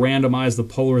 we want to randomize the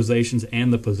polarizations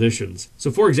and the positions.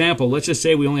 So for example, let's just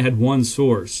say we only had one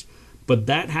source, but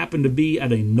that happened to be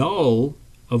at a null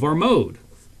of our mode.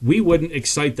 We wouldn't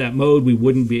excite that mode. We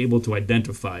wouldn't be able to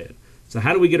identify it. So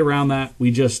how do we get around that?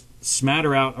 We just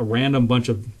smatter out a random bunch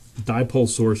of dipole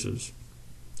sources,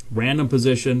 random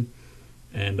position,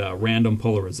 and random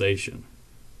polarization.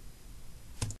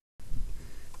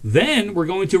 Then we're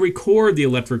going to record the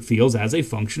electric fields as a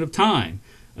function of time.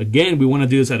 Again, we want to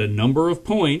do this at a number of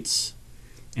points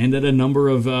and at a number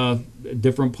of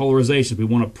different polarizations. We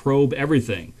want to probe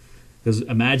everything. Because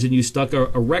imagine you stuck a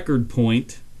record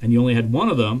point and you only had one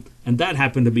of them, and that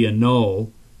happened to be a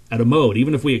null at a mode.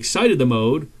 Even if we excited the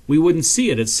mode, we wouldn't see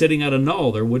it. It's sitting at a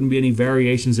null. There wouldn't be any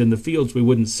variations in the fields. We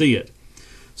wouldn't see it.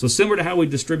 So similar to how we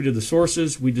distributed the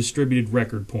sources, we distributed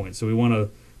record points. So we want to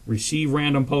receive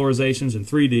random polarizations in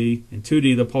 3D. In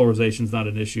 2D, the polarization is not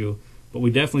an issue, but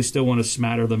we definitely still want to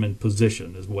smatter them in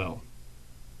position as well.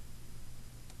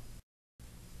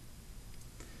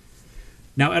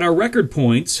 Now at our record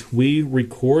points, we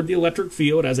record the electric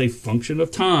field as a function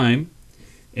of time,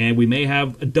 and we may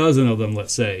have a dozen of them,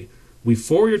 let's say. We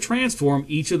Fourier transform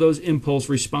each of those impulse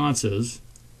responses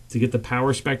to get the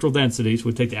power spectral density, so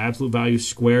we take the absolute value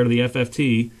squared of the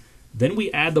FFT, then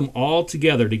we add them all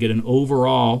together to get an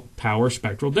overall power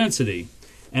spectral density.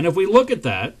 And if we look at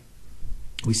that,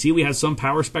 we see we have some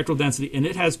power spectral density, and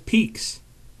it has peaks.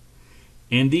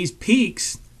 And these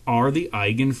peaks are the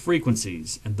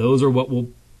eigenfrequencies, and those are what we'll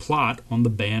plot on the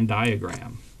band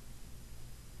diagram.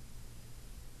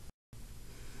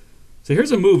 So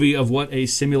here's a movie of what a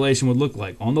simulation would look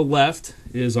like. On the left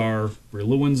is our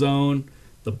Brillouin zone.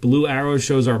 The blue arrow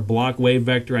shows our block wave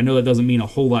vector. I know that doesn't mean a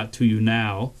whole lot to you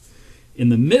now. In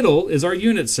the middle is our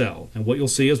unit cell, and what you'll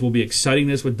see is we'll be exciting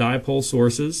this with dipole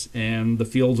sources, and the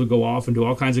fields will go off and do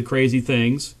all kinds of crazy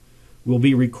things. We'll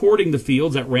be recording the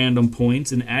fields at random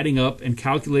points and adding up and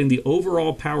calculating the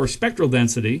overall power spectral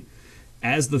density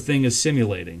as the thing is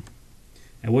simulating.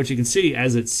 And what you can see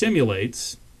as it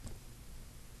simulates,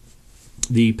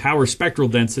 the power spectral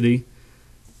density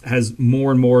has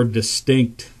more and more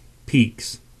distinct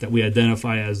peaks that we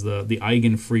identify as the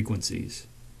eigenfrequencies.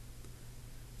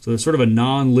 So there's sort of a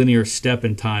non-linear step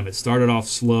in time. It started off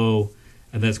slow,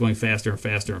 and then it's going faster and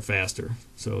faster and faster.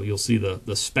 So you'll see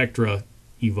the spectra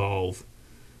evolve.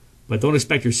 But don't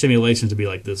expect your simulations to be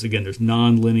like this. Again, there's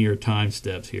non-linear time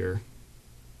steps here.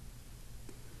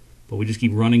 But we just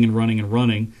keep running and running and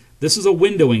running. This is a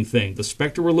windowing thing. The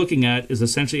spectra we're looking at is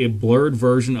essentially a blurred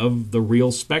version of the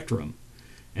real spectrum.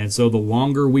 And so the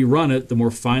longer we run it, the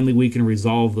more finely we can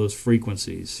resolve those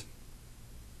frequencies.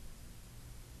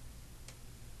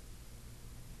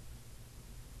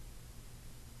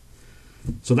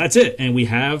 So that's it, and we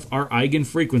have our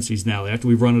eigenfrequencies now after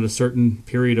we've run it a certain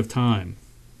period of time.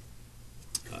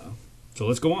 So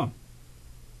let's go on.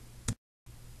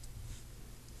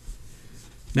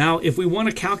 Now, if we want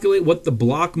to calculate what the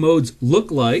block modes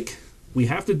look like, we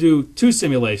have to do two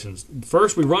simulations.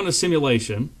 First, we run a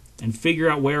simulation and figure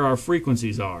out where our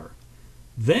frequencies are.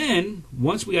 Then,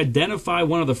 once we identify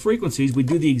one of the frequencies, we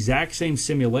do the exact same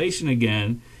simulation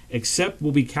again, except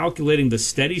we'll be calculating the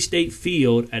steady state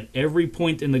field at every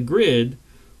point in the grid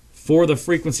for the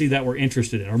frequency that we're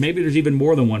interested in. Or maybe there's even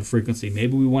more than one frequency.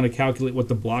 Maybe we want to calculate what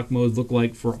the block modes look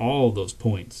like for all of those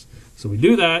points. So we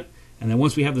do that, and then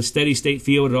once we have the steady state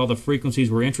field at all the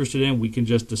frequencies we're interested in, we can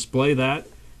just display that,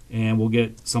 and we'll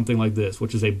get something like this,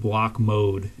 which is a block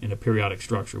mode in a periodic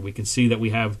structure. We can see that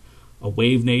we have a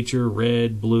wave nature,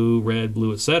 red,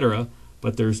 blue, etc.,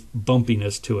 but there's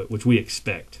bumpiness to it, which we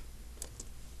expect.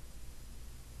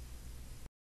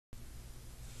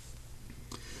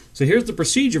 So here's the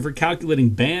procedure for calculating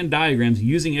band diagrams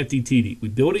using FDTD. We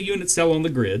build a unit cell on the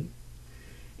grid,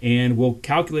 and we'll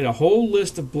calculate a whole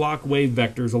list of block wave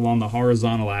vectors along the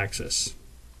horizontal axis.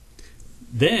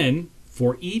 Then,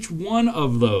 for each one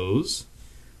of those,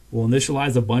 we'll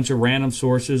initialize a bunch of random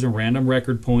sources and random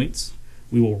record points.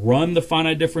 We will run the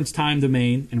finite difference time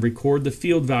domain and record the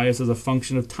field values as a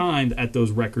function of time at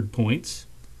those record points.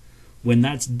 When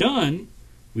that's done,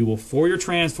 We will Fourier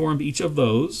transform each of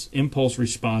those impulse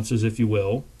responses, if you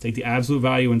will, take the absolute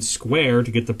value and square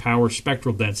to get the power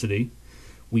spectral density.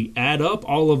 We add up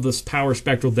all of the power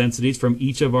spectral densities from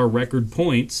each of our record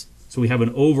points, so we have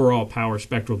an overall power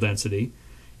spectral density,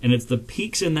 and it's the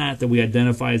peaks in that we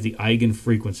identify as the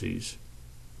eigenfrequencies.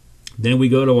 Then we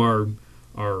go to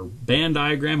our band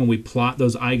diagram and we plot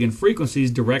those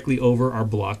eigenfrequencies directly over our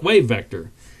block wave vector.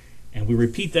 And we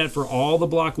repeat that for all the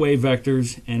block wave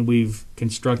vectors, and we've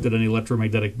constructed an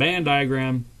electromagnetic band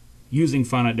diagram using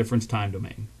finite difference time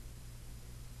domain.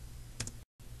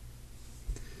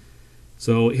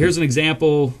 So here's an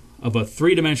example of a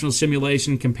three-dimensional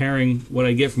simulation comparing what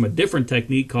I get from a different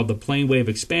technique called the plane wave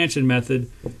expansion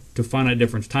method to finite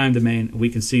difference time domain. We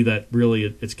can see that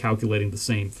really it's calculating the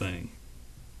same thing.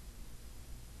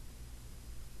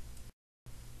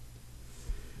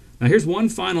 Now here's one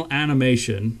final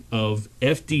animation of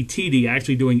FDTD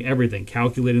actually doing everything,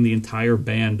 calculating the entire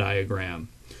band diagram.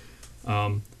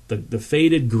 The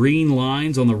faded green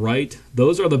lines on the right,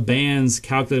 those are the bands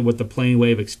calculated with the plane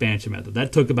wave expansion method.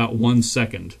 That took about 1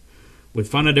 second. With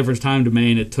finite difference time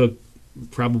domain, it took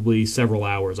probably several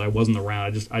hours. I wasn't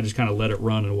around. I just kind of let it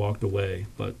run and walked away.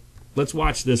 But let's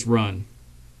watch this run.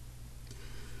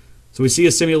 So we see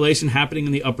a simulation happening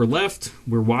in the upper left.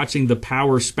 We're watching the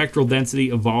power spectral density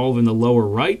evolve in the lower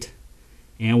right.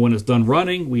 And when it's done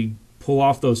running, we pull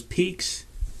off those peaks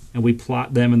and we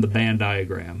plot them in the band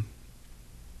diagram.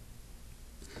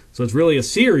 So it's really a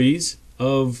series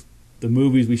of the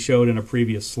movies we showed in a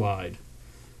previous slide.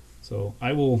 So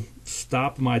I will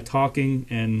stop my talking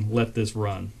and let this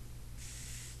run.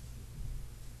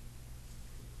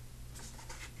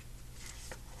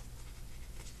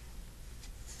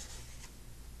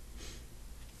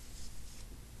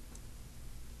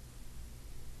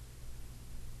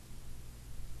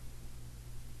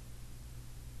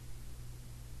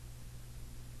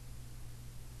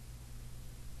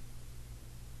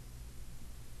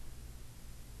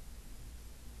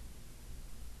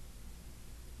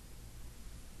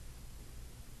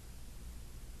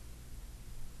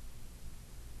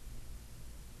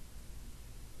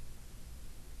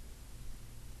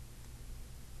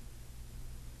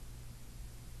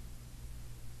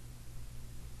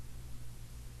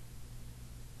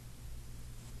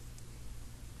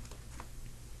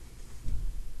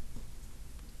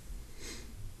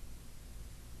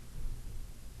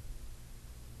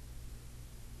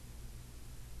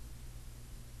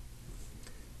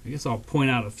 I guess I'll point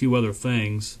out a few other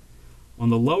things. On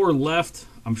the lower left,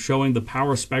 I'm showing the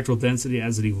power spectral density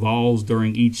as it evolves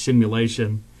during each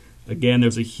simulation. Again,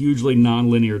 there's a hugely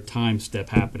nonlinear time step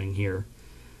happening here.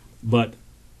 But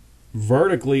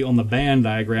vertically on the band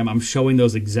diagram, I'm showing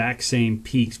those exact same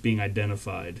peaks being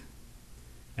identified.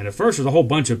 And at first, there's a whole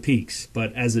bunch of peaks.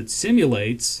 But as it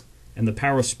simulates and the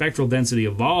power spectral density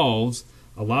evolves,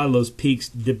 a lot of those peaks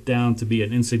dip down to be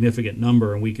an insignificant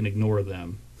number and we can ignore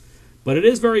them. But it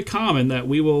is very common that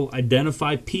we will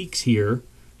identify peaks here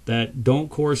that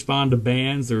don't correspond to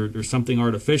bands, or something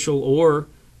artificial, or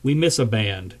we miss a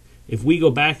band. If we go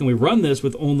back and we run this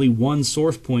with only one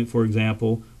source point, for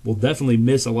example, we'll definitely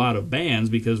miss a lot of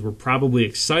bands because we're probably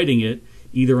exciting it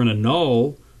either in a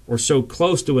null or so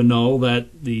close to a null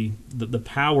that the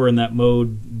power in that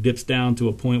mode dips down to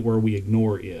a point where we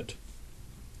ignore it.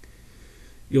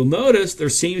 You'll notice there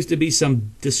seems to be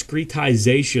some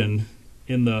discretization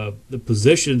in the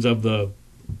positions of the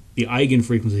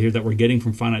eigenfrequency here that we're getting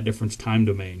from finite difference time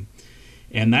domain.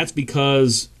 And that's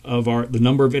because of the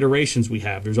number of iterations we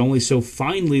have. There's only so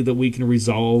finely that we can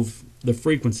resolve the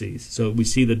frequencies. So we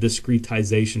see the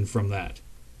discretization from that.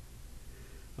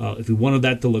 If we wanted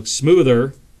that to look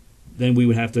smoother, then we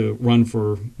would have to run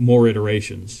for more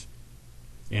iterations.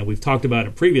 And we've talked about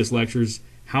in previous lectures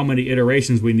how many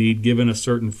iterations we need given a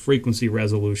certain frequency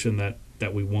resolution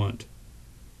that we want.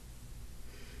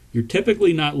 You're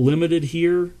typically not limited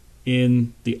here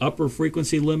in the upper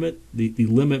frequency limit. The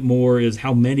limit more is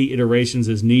how many iterations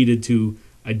is needed to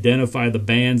identify the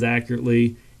bands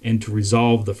accurately and to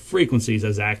resolve the frequencies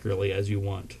as accurately as you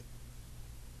want.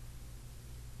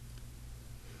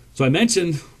 So I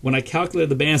mentioned when I calculated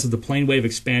the bands of the plane wave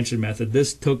expansion method,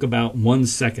 this took about 1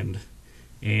 second.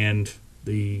 And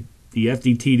the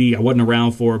FDTD, I wasn't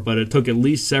around for it, but it took at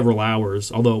least several hours,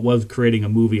 although it was creating a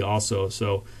movie also.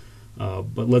 So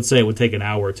but let's say it would take an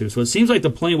hour or two. So it seems like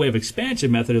the plane wave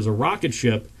expansion method is a rocket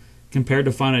ship compared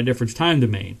to finite difference time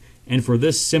domain. And for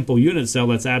this simple unit cell,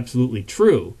 that's absolutely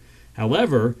true.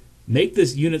 However, make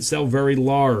this unit cell very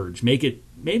large. Make it,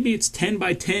 maybe it's 10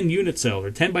 by 10 unit cells or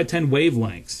 10 by 10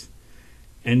 wavelengths,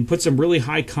 and put some really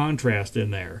high contrast in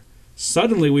there.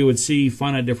 Suddenly we would see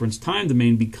finite difference time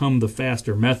domain become the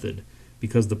faster method.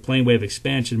 because the plane wave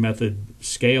expansion method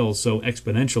scales so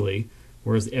exponentially,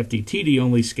 whereas the FDTD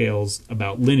only scales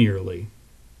about linearly.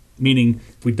 Meaning,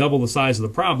 if we double the size of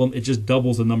the problem, it just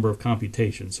doubles the number of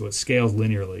computations, so it scales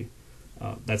linearly.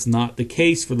 That's not the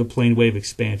case for the plane wave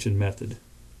expansion method.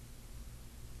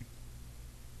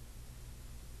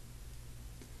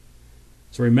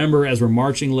 So remember, as we're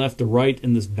marching left to right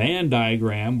in this band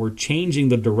diagram, we're changing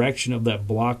the direction of that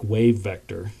block wave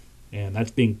vector. And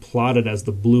that's being plotted as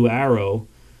the blue arrow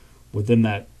within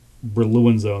that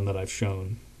Brillouin zone that I've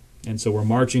shown. And so we're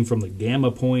marching from the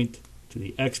gamma point to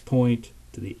the x point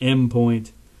to the m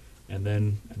point, and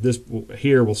then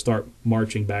here we'll start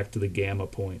marching back to the gamma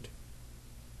point.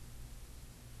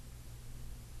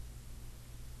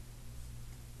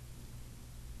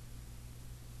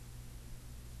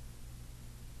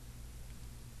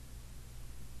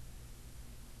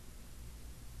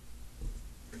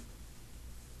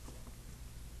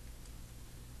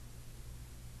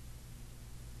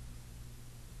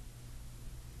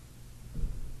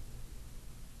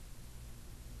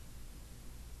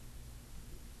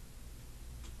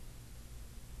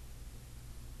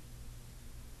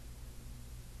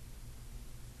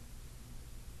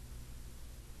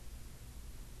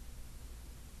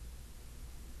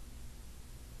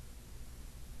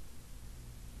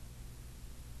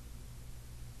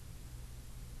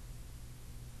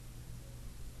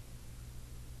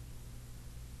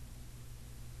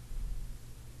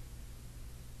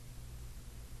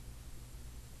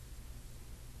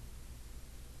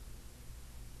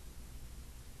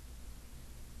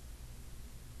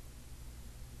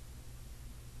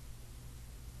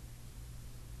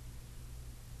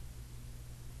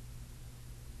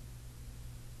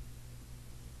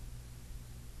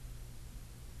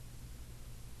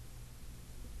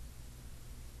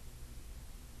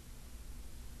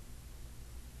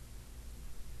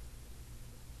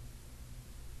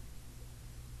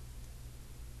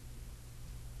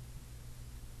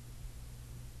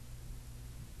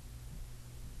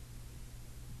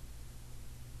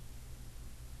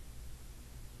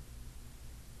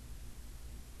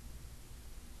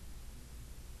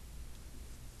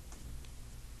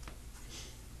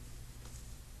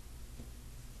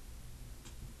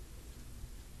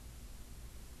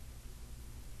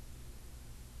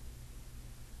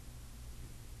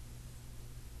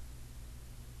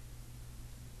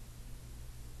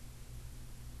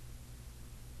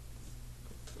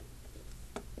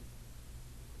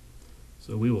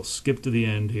 So we will skip to the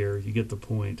end here. You get the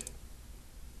point.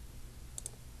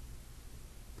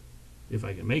 If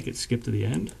I can make it skip to the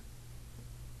end.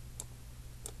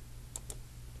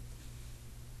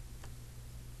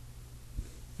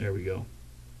 There we go.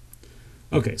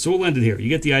 Okay, so we'll end it here. You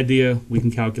get the idea. We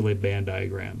can calculate band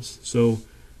diagrams. So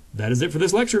that is it for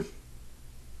this lecture.